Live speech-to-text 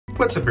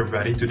What's up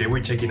everybody, today we're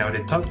checking out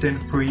the top 10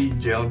 free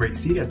jailbreak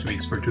Cydia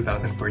tweaks for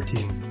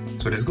 2014.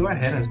 So let's go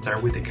ahead and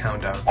start with the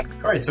countdown.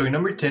 Alright, so in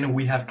number 10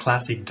 we have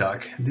Classic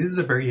Dock. This is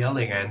a very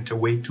elegant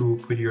way to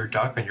put your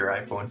dock on your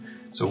iPhone.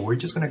 So we're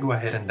just gonna go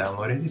ahead and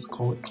download it. It's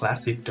called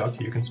Classic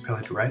Dock, you can spell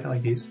it right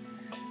like this.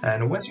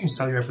 And once you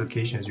install your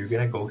applications, you're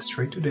gonna go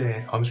straight to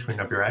the home screen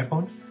of your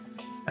iPhone.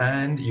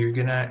 And you're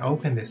gonna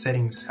open the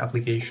settings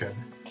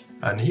application.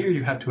 And here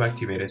you have to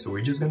activate it, so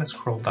we're just gonna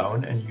scroll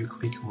down and you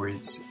click where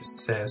it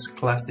says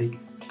Classic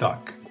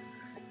Dock.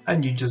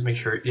 And you just make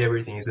sure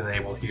everything is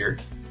enabled here.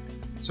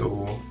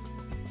 So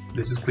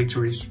let's just click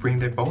to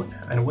respring the phone,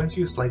 and once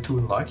you slide to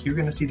unlock, you're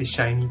gonna see the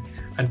shiny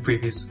and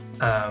previous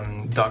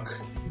dock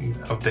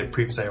of the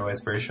previous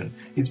iOS version.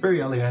 It's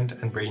very elegant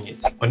and very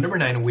neat. On number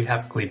 9 we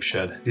have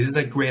Clipshot. This is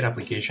a great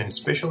application,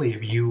 especially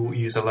if you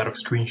use a lot of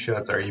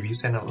screenshots or if you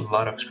send a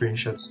lot of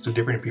screenshots to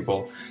different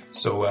people.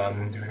 So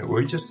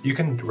you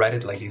can write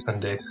it like this on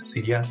the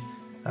Cydia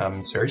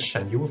search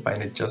and you will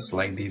find it just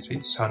like this.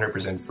 It's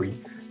 100% free.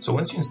 So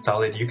once you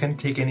install it, you can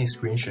take any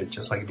screenshot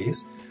just like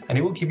this, and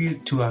it will give you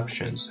two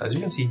options. As you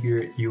can see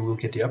here, you will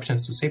get the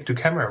options to save to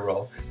camera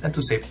roll and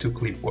to save to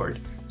clipboard.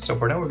 So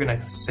for now we're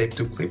gonna save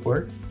to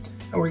clipboard,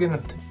 and we're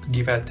gonna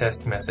give a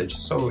test message.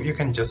 So you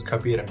can just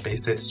copy it and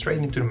paste it straight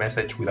into the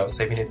message without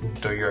saving it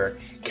into your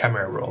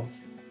camera roll.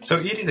 So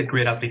it is a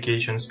great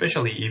application,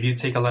 especially if you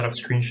take a lot of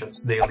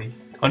screenshots daily.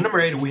 On number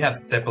 8 we have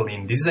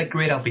Zeppelin. This is a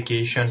great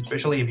application,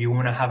 especially if you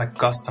want to have a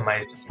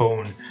customized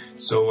phone.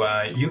 So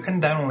you can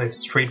download it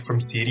straight from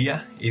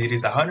Cydia. It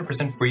is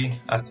 100%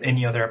 free as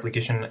any other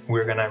application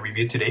we're gonna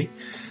review today.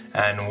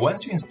 And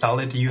once you install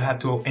it, you have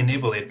to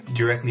enable it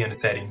directly on the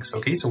settings.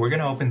 Okay, so we're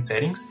gonna open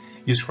settings.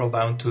 You scroll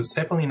down to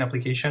Zeppelin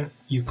application,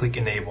 you click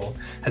enable.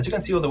 As you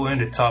can see all the way on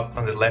the top,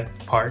 on the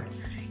left part,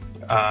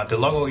 the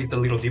logo is a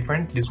little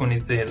different. This one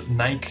is the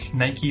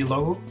Nike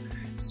logo.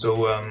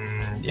 So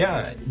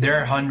yeah,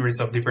 there are hundreds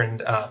of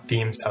different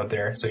themes out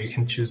there. So you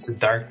can choose the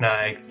Dark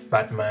Knight,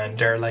 Batman.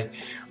 There are like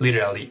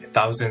literally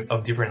thousands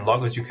of different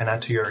logos you can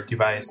add to your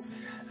device.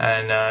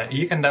 And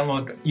you can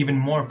download even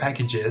more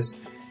packages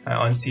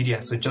on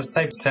Cydia. So just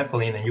type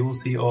Zeppelin and you will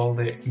see all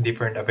the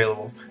different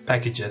available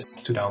packages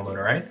to download,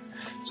 alright?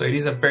 So it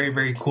is a very,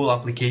 very cool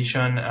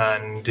application,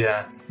 and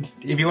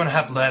if you want to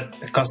have that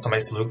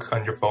customized look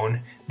on your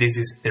phone, this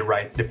is the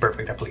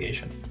perfect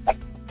application.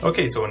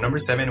 Okay, so number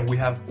 7 we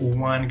have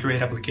one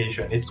great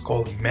application. It's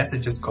called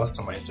Messages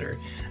Customizer,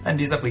 and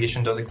this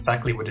application does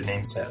exactly what the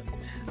name says.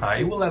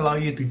 It will allow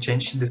you to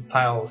change the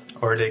style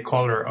or the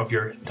color of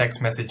your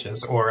text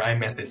messages or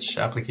iMessage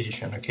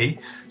application, okay?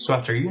 So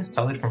after you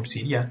install it from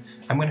Cydia,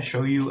 I'm going to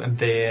show you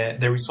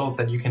the results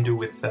that you can do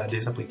with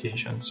this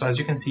application. So as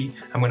you can see,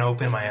 I'm going to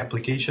open my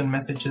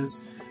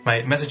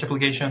message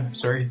application,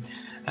 sorry.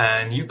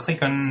 And you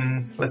click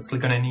on, let's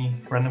click on any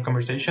random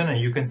conversation, and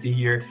you can see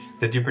here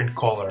the different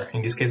color.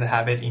 In this case I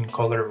have it in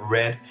color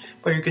red,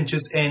 but you can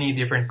choose any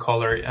different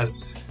color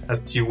as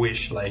you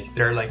wish. Like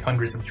there are like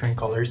hundreds of different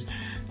colors.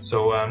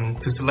 So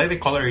to select the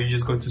color, you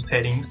just go to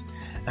settings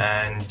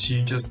and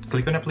you just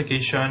click on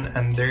application,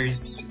 and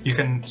you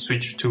can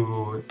switch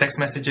to text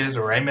messages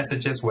or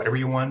iMessages, whatever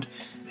you want,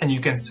 and you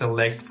can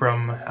select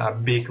from a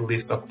big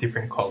list of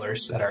different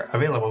colors that are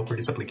available for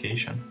this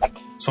application.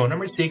 So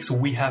number 6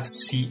 we have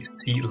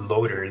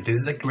CCLoader. This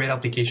is a great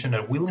application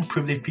that will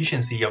improve the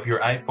efficiency of your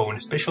iPhone,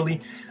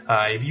 especially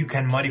if you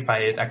can modify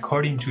it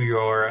according to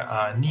your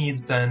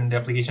needs and the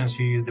applications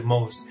you use the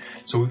most.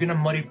 So we're gonna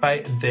modify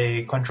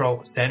the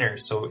control center.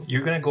 So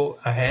you're gonna go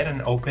ahead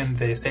and open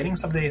the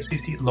settings of the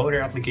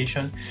CCLoader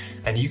application,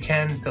 and you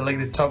can select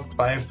the top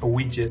 5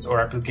 widgets or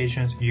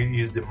applications you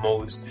use the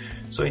most.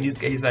 So in this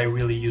case I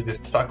really use the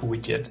stock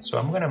widget, so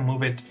I'm gonna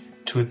move it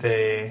to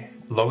the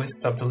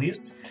lowest of the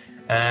list.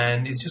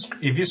 And it's just,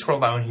 if you scroll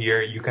down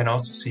here, you can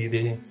also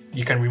see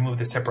you can remove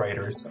the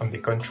separators on the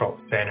control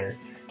center.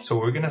 So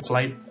we're gonna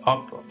slide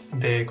up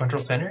the control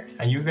center,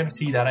 and you're gonna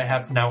see that I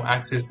have now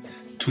access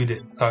to the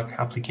stock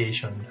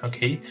application,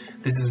 okay?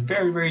 This is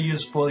very, very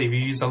useful if you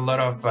use a lot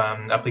of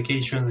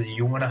applications that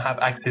you wanna have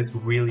access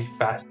really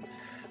fast,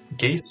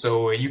 okay?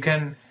 So you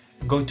can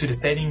go to the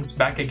settings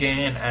back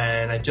again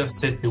and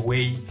adjust it the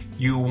way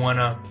you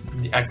wanna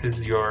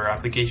access your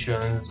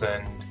applications,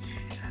 and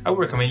I would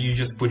recommend you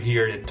just put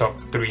here the top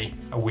 3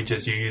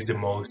 widgets you use the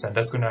most, and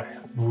that's gonna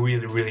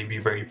really be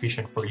very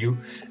efficient for you,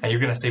 and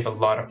you're gonna save a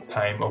lot of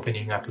time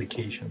opening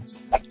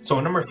applications. So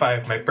number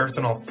 5, my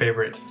personal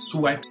favorite,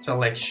 Swipe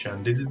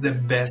Selection. This is the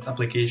best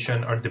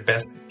application or the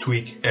best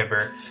tweak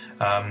ever.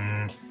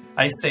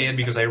 I say it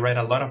because I write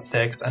a lot of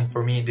text, and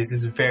for me this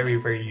is very,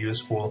 very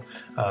useful.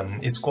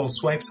 It's called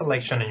Swipe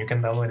Selection, and you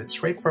can download it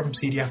straight from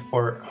Cydia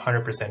for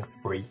 100%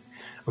 free.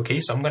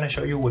 Okay, so I'm gonna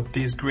show you what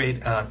this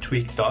great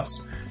tweak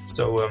does.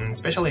 So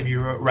especially if you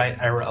write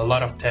a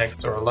lot of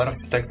text or a lot of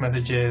text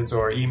messages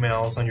or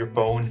emails on your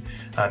phone,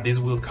 this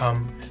will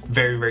come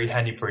very, very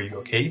handy for you,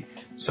 okay?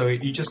 So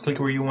you just click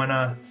where you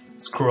wanna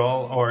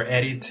scroll or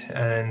edit,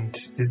 and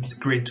this is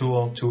a great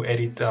tool to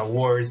edit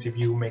words if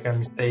you make a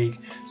mistake.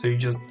 So you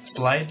just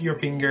slide your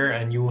finger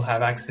and you will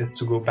have access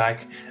to go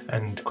back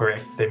and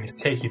correct the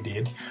mistake you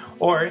did.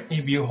 Or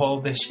if you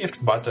hold the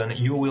shift button,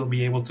 you will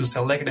be able to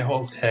select the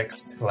whole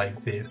text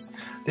like this.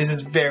 This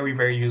is very,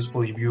 very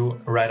useful if you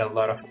write a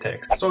lot of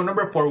text. So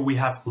number 4, we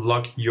have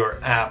Lock Your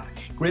App.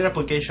 Great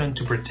application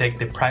to protect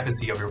the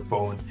privacy of your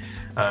phone.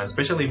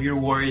 Especially if you're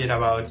worried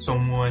about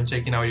someone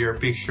checking out your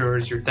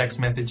pictures, your text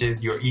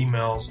messages, your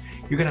emails.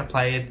 You can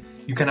apply it.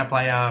 You can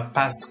apply a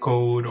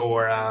passcode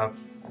or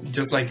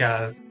just like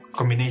a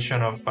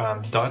combination of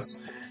dots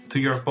to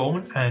your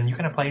phone, and you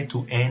can apply it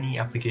to any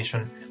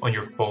application on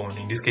your phone.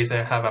 In this case,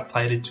 I have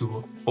applied it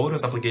to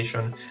Photos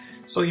application.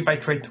 So if I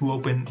try to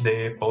open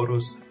the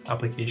Photos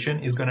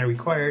application, it's going to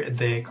require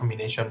the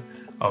combination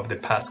of the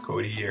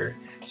passcode here.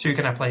 So you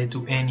can apply it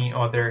to any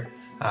other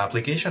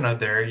application out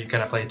there. You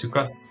can apply it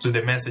to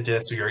the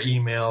messages, to your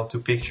email, to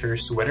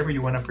pictures, to whatever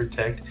you want to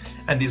protect,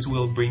 and this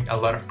will bring a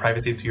lot of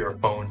privacy to your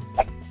phone.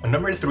 And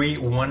number 3,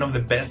 one of the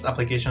best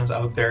applications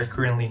out there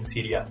currently in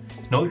Cydia,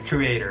 Note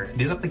Creator.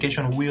 This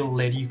application will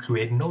let you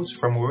create notes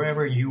from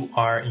wherever you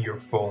are in your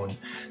phone.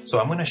 So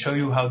I'm going to show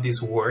you how this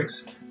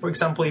works. For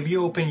example, if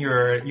you open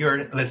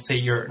let's say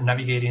you're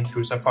navigating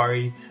through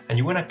Safari and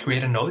you want to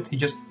create a note, you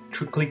just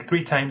click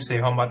 3 times the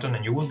home button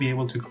and you will be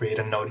able to create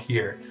a note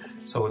here.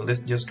 So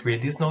let's just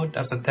create this note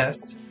as a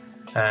test,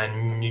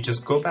 and you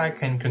just go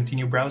back and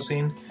continue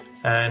browsing,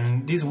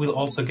 and this will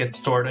also get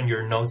stored on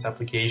your Notes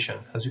application.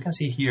 As you can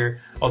see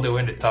here, all the way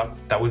in the top,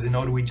 that was the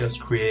note we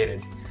just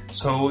created.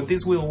 So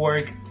this will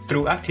work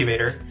through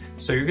Activator.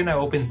 So you're gonna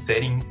open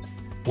Settings.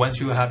 Once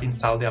you have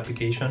installed the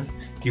application,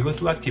 you go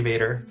to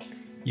Activator,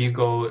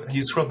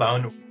 you scroll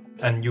down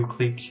and you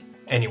click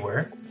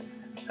Anywhere,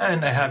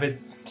 and I have it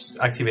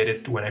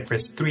activated when I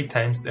press 3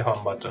 times the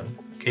home button.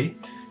 Okay.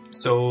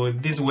 So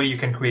this way you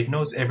can create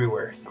notes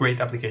everywhere. Great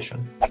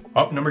application.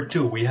 Up number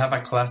 2, we have a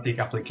classic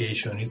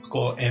application. It's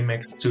called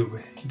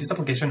MXII. This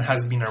application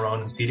has been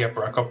around in Cydia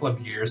for a couple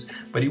of years,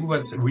 but it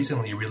was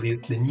recently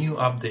released, the new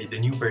update, the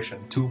new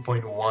version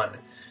 2.1.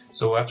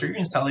 So after you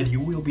install it, you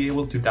will be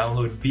able to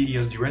download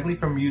videos directly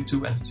from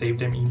YouTube and save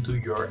them into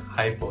your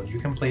iPhone. You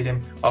can play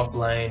them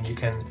offline, you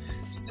can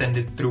send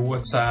it through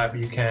WhatsApp,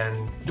 you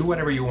can do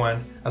whatever you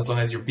want as long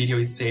as your video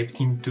is saved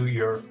into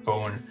your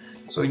phone.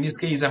 So in this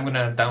case, I'm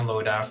gonna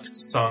download a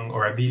song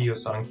or a video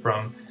song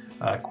from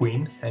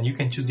Queen, and you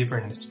can choose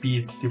different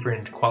speeds,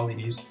 different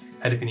qualities,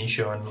 high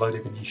definition, low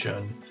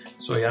definition.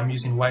 So I'm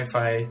using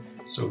Wi-Fi,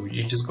 so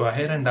you just go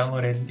ahead and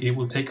download it. It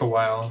will take a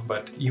while,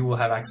 but you will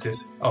have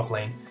access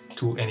offline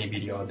to any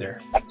video out there.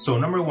 So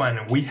number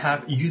 1, we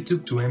have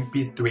YouTube to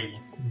MP3.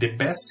 The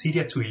best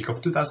Cydia tweak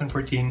of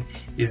 2014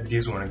 is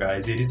this one,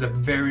 guys. It is a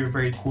very,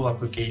 very cool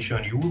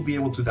application. You will be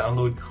able to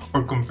download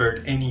or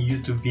convert any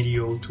YouTube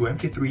video to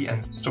MP3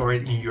 and store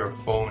it in your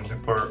phone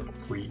for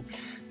free.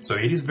 So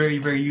it is very,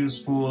 very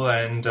useful,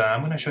 and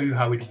I'm going to show you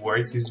how it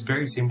works. It's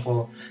very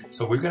simple.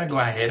 So we're going to go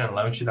ahead and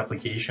launch the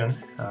application.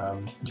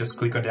 Just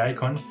click on the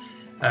icon.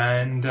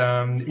 And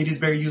it is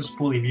very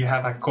useful if you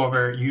have a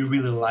cover you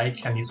really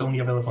like and it's only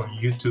available on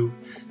YouTube,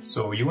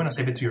 so you want to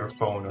save it to your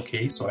phone.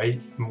 Okay, so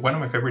one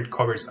of my favorite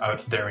covers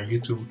out there on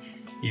YouTube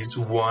is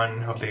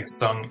one of the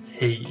song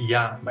Hey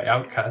Ya by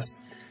Outkast.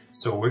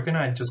 So we're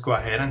gonna just go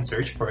ahead and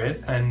search for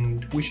it,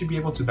 and we should be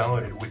able to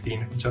download it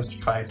within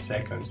just 5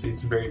 seconds.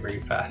 It's very,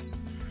 very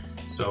fast.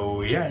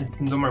 So yeah,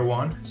 it's number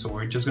 1. So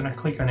we're just gonna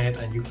click on it,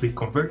 and you click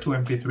Convert to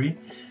MP3,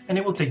 and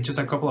it will take just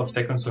a couple of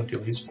seconds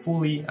until it's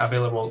fully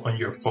available on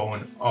your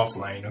phone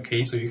offline.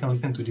 Okay, so you can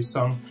listen to this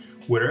song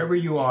wherever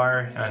you are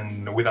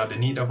and without the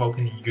need of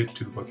opening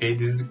YouTube. Okay,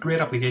 this is a great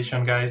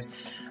application, guys.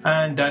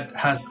 And that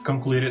has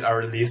concluded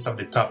our list of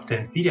the top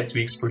 10 Cydia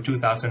tweaks for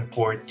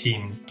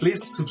 2014.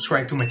 Please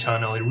subscribe to my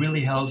channel, it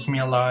really helps me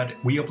a lot.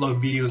 We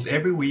upload videos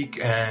every week,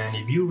 and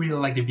if you really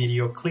like the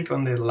video, click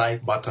on the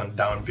like button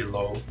down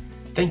below.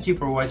 Thank you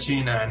for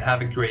watching and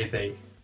have a great day.